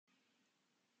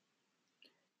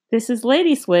This is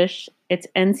Lady Swish. It's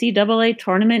NCAA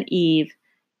Tournament Eve,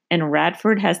 and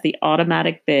Radford has the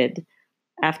automatic bid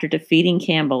after defeating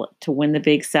Campbell to win the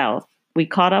Big South. We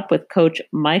caught up with Coach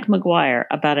Mike McGuire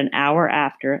about an hour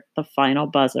after the final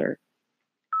buzzer.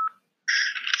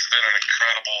 It's been an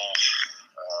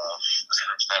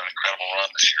incredible,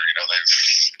 run this year.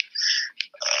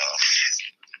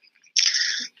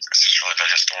 It's just really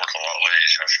been historical in a lot of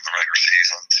ways. From the regular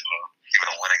season to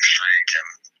even a winning streak,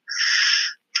 and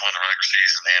to win the regular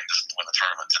season and just to win the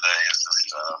tournament today is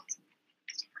just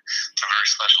it's a very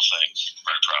special thing. I'm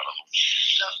very proud of them.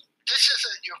 Now, this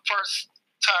isn't your first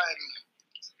time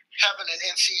having an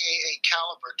NCAA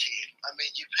caliber team. I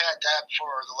mean, you've had that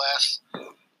for the last, 3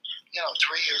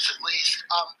 years at least.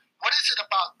 What is it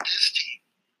about this team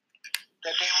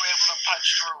that they were able to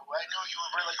punch through? I know you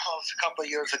were really close a couple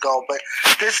of years ago, but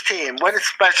this team, what is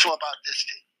special about this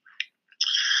team?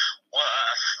 Well,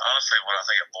 honestly, what I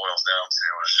think it boils down to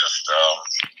is just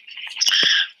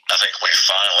I think we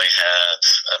finally had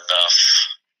enough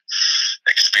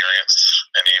experience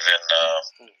and even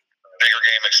bigger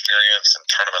game experience and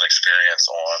tournament experience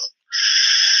on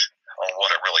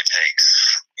what it really takes.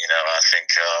 I think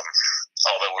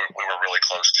although we were really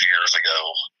close 2 years ago,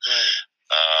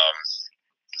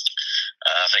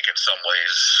 I think in some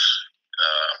ways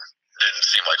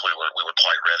didn't seem like we were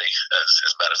quite ready,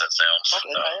 as bad as that sounds.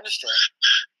 Okay, I understand.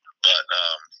 But I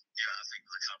think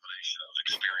the combination of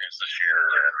experience this year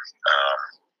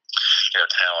and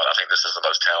talent, I think this is the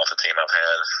most talented team I've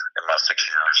had in my 6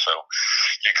 years. So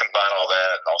you combine all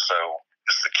that, and also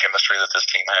just the chemistry that this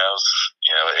team has,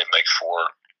 it makes for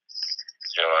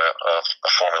a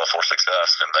formula for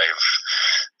success, and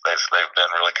they've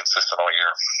been really consistent all year.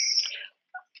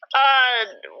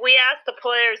 We asked the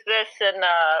players this and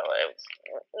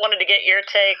wanted to get your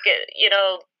take.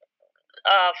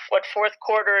 Fourth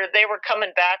quarter, they were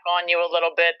coming back on you a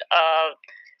little bit.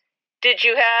 Did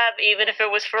you have, even if it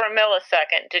was for a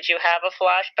millisecond, did you have a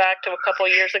flashback to a couple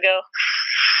years ago?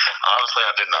 Honestly,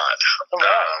 I did not.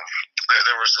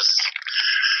 There was this,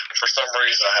 for some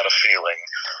reason, I had a feeling,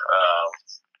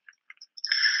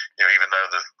 even though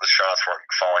the shots weren't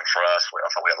falling for us, I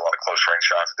thought we had a lot of close range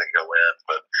shots that didn't go in,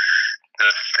 but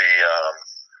I'd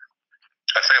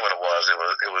tell you what it was. It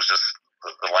was just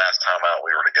the last time out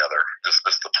we were together. Just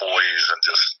the poise and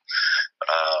just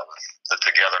the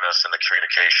togetherness and the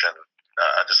communication.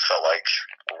 I just felt like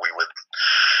we would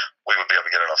be able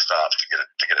to get enough stops to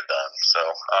get it done. So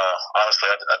honestly,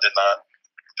 I didn't have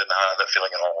that feeling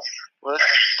at all. Well,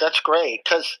 that's great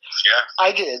because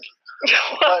I did.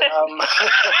 But I'm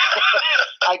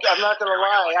not gonna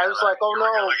lie. I was like, oh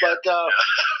no, but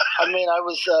I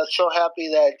was so happy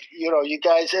that you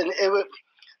guys, and it was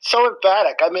so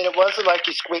emphatic. I mean, it wasn't like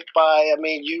you squeaked by. I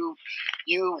mean, you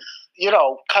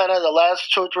kind of the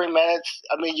last 2 or 3 minutes.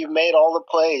 I mean, you made all the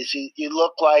plays. You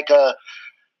look like a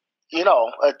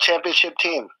championship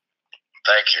team.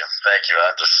 Thank you.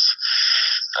 I'm just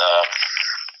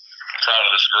proud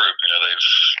of this group.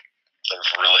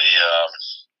 They've really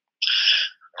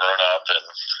grown up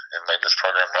and made this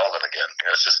program relevant again.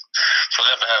 It's just for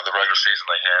them to have the regular season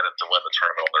they had and to win the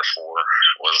tournament on their floor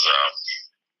was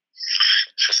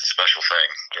it's just a special thing.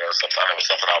 Sometimes it was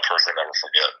something I'll personally never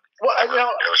forget. Well,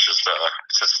 it was just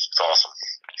it's awesome.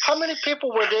 How many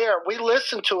people were there? We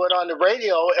listened to it on the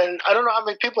radio, and I don't know how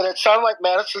many people. It sounded like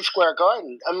Madison Square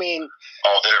Garden. I mean,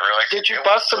 did it really? Did you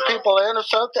bust some people in or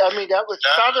something? I mean,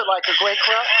 sounded like a great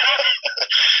crowd.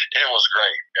 It was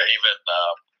great.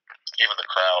 Even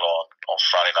the crowd on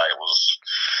Friday night was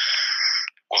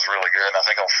really good. And I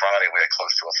think on Friday we had close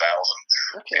to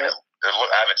 1,000. Okay.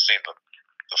 I haven't seen the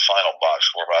final box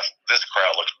score, but this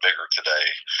crowd looks bigger today.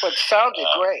 But it sounded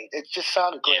great. It just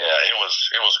sounded great. Yeah, it was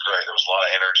great. There was a lot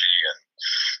of energy, and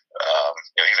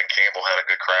even Campbell had a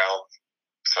good crowd.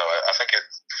 So I think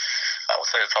I would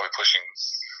say it's probably pushing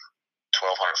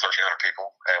 1,200, 1,300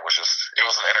 people, and it was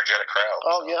an energetic crowd.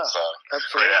 Oh, yeah. So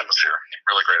great atmosphere,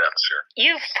 really great atmosphere.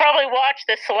 You've probably watched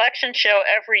the selection show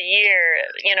every year,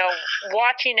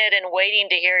 watching it and waiting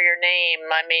to hear your name.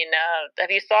 I mean,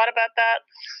 have you thought about that?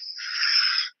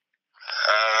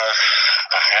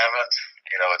 I haven't.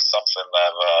 It's something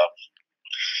that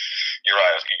you're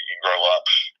right. You grow up.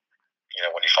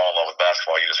 When you fall in love with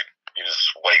basketball, you just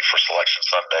wait for selection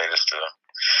Sunday just to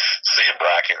see a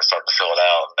bracket and start to fill it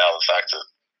out. And now the fact that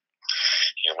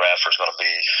Radford's going to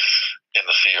be in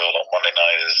the field on Monday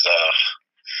night is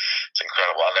it's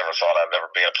incredible. I never thought I'd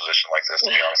ever be in a position like this, to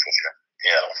be honest with you.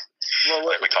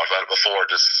 Like we talked about it before,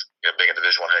 just being a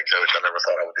Division I head coach. I never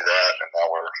thought I would do that, and now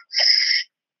we're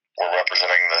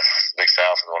representing the Big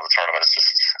South and going to the tournament.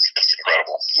 It's it's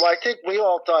incredible. Well, I think we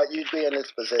all thought you'd be in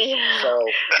this position. Yeah. So,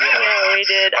 Yeah, we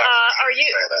did. Are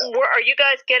you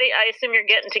guys getting? I assume you're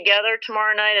getting together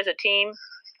tomorrow night as a team.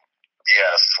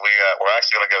 Yes, we're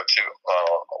actually going to go to.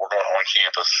 We're going on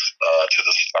campus to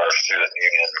our student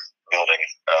union building.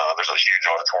 There's a huge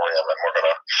auditorium, and we're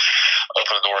going to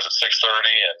open the doors at 6:30,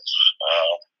 and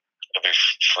it'll be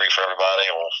free for everybody.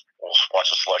 And we'll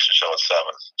watch the selection show at 7.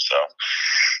 So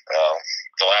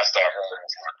the last I heard,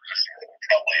 we'll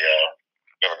probably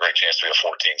have a great chance to be a 14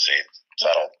 seed. So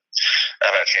I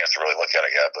haven't had a chance to really look at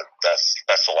it yet, but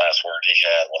that's the last word he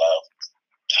had when I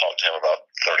talked to him about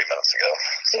 30 minutes ago.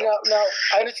 So. Now,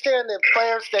 I understand the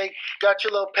players, they got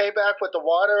you a little payback with the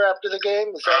water after the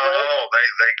game. Is that right? Oh,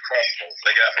 they crushed me.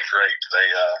 They got me great.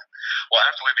 Well,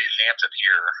 after we beat Hampton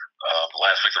here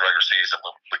last week of the regular season,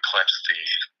 we clinched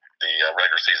the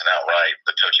regular season outright.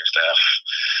 The coaching staff,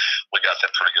 we got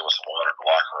them pretty good with some water in the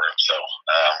locker room. So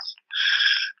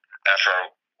after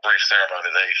our brief ceremony,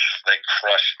 they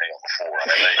crushed me on the floor.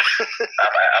 I mean,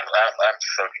 I'm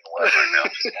soaking wet right now.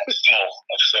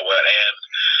 I'm still wet, and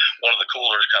one of the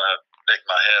coolers kind of nicked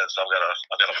my head, so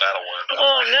I've got a battle wound.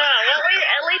 Oh no! Well,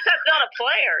 at least that's not a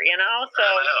player, you know. So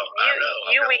I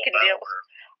know. we can deal.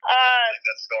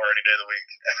 That scar any day of the week.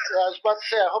 Yeah, I was about to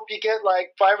say, I hope you get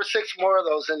like 5 or 6 more of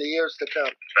those in the years to come.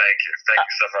 Thank you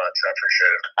so much. I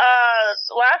appreciate it.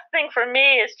 Last thing for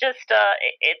me is just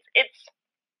it's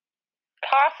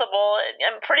possible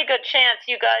and pretty good chance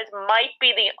you guys might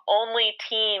be the only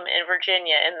team in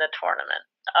Virginia in the tournament.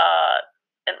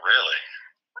 Really?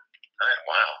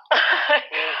 Wow.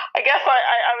 I guess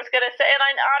I was going to say, and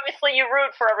obviously you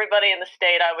root for everybody in the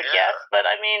state, I would guess, but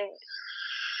I mean,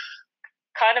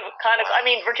 kind of. I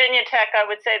mean, Virginia Tech, I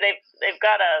would say they've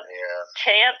got a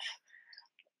chance.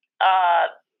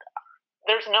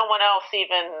 There's no one else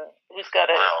even who's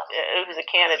a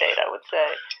candidate, I would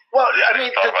say. Well, I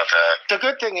mean, the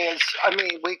good thing is, I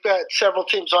mean, we've got several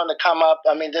teams on to come up.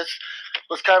 I mean, this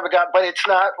was kind of a guy, but it's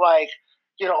not like,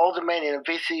 you know, Old Dominion and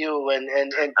VCU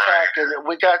and Tech, and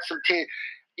we got some teams.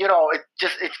 You know, it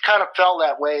kind of fell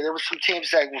that way. There were some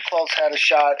teams that were close, had a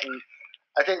shot, and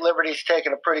I think Liberty's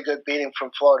taking a pretty good beating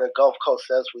from Florida Gulf Coast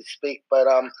as we speak. But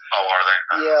are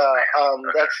they? Yeah,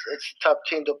 it's a tough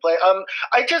team to play.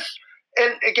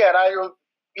 And again, I don't,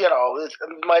 you know, it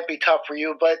might be tough for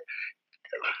you, but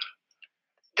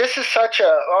this is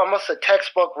almost a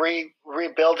textbook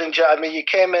rebuilding job. I mean, you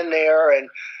came in there, and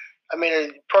I mean,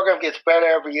 the program gets better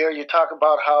every year. You talk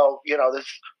about how, you know, this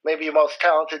may be your most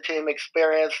talented team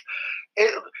experience.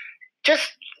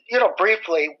 Just, you know,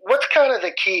 briefly, what's kind of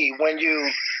the key when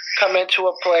you come into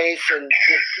a place and,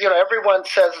 you know, everyone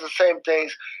says the same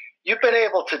things. You've been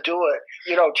able to do it,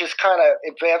 you know, just kind of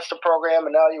advance the program,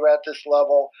 and now you're at this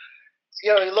level.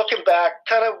 You know, you're looking back,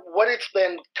 kind of what it's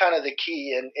been kind of the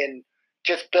key in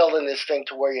just building this thing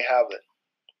to where you have it.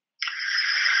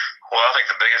 Well, I think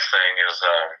the biggest thing is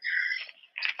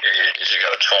you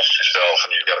got to trust yourself,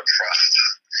 and you got to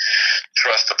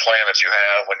trust the plan that you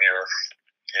have when you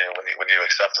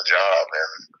accept the job,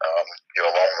 and you know,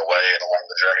 along the way and along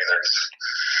the journey,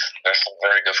 there's some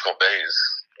very difficult days.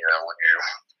 You know, when you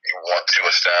want to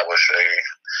establish a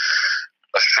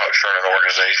structure and an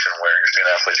organization where your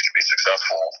student athletes can be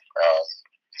successful.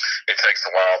 It takes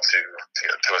a while to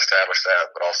establish that,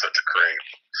 but also to create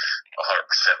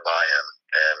 100% buy-in.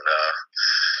 And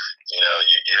you know,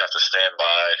 you have to stand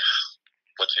by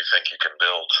what you think you can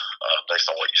build based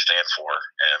on what you stand for.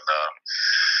 And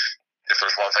if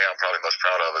there's one thing I'm probably most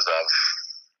proud of, is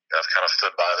I've kind of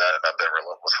stood by that, and I've been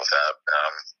relentless with that.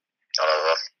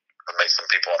 I've made some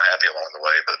people unhappy along the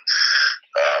way, but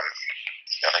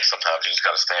I think sometimes you just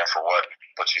got to stand for what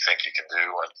you think you can do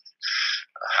and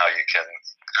how you can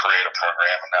create a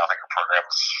program. And now I think a program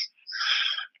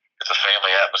it's a family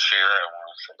atmosphere, and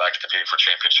we're back to competing for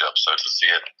championships. So to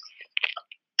see it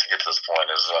to get to this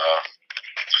point is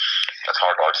that's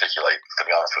hard to articulate, to be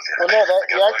honest with you. Well, no,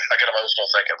 I get emotional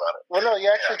thinking about it. Well, no,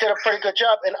 you actually did a pretty good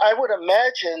job, and I would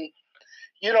imagine,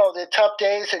 you know, the tough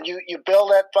days, and you build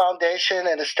that foundation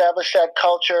and establish that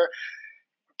culture.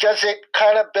 Does it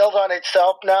kind of build on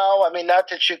itself now? I mean,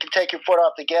 not that you can take your foot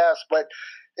off the gas, but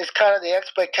it's kind of the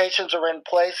expectations are in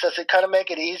place. Does it kind of make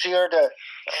it easier to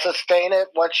sustain it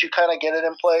once you kind of get it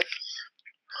in place?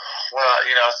 Well,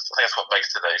 you know, I think that's what makes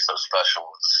today so special.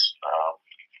 You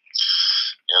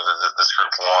know, this group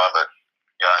won, but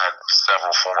you know, I had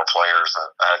several former players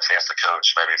that I had a chance to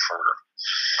coach, maybe for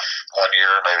 1 year,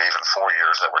 maybe even 4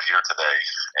 years, that were here today,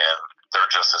 and they're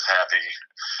just as happy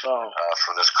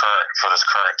for this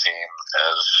current team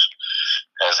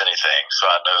as anything. So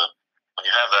I know when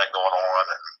you have that going on,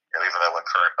 and you know, even though when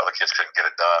current other kids couldn't get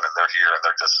it done, and they're here and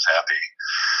they're just as happy,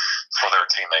 for their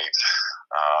teammates.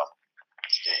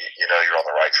 You know, you're on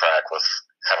the right track with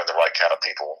having the right kind of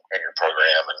people in your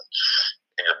program, and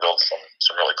you're building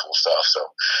some really cool stuff. So,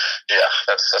 yeah,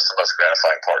 that's the most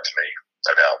gratifying part to me,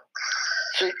 no doubt.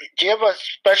 So, do you have a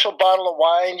special bottle of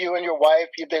wine you and your wife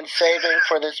you've been saving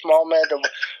for this moment? Or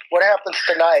what happens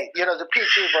tonight? You know, the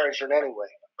PG version,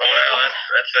 anyway. Well,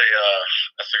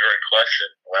 that's a great question.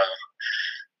 Well,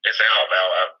 it's out now.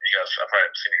 I probably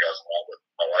haven't seen you guys in a while, but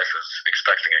my wife is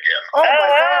expecting again. Oh, my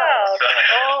wow. God. So,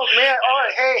 Oh, man. Oh,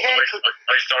 hey.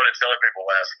 we started telling people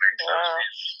last week. So Wow.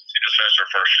 she just finished her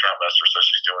first trimester, so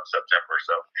she's due in September.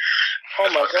 So, Oh,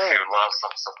 my God. She would love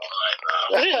some wine.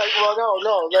 Well,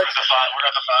 no. We're going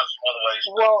to find some other ways.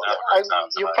 Well,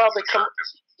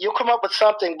 you'll come up with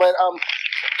something, but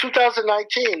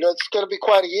 2019, that's going to be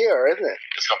quite a year, isn't it?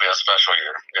 It's going to be a special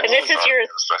year. And this is your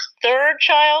third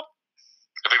child?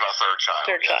 It'll be my third child.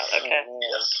 Third child, okay.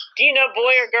 Yes. Do you know boy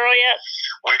or girl yet?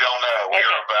 We don't know. Okay.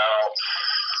 We're about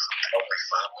only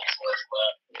 5 months away from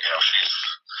that. You know, she's,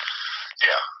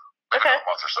 Okay. a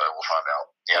month or so, we'll find out.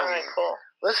 Yeah. All right, cool.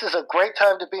 This is a great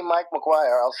time to be Mike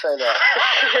McGuire, I'll say that.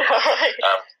 All right.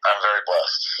 I'm very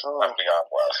blessed. Oh, I'm beyond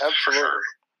blessed. absolutely. For sure.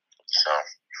 So.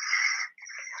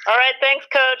 All right, thanks,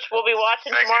 Coach. We'll be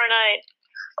watching tomorrow night.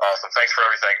 Awesome. Thanks for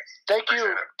everything. Thank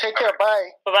you. Take care.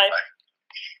 Bye. Bye-bye.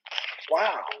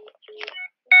 Wow.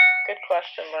 Good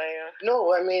question by you.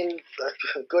 No, I mean,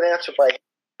 good answer by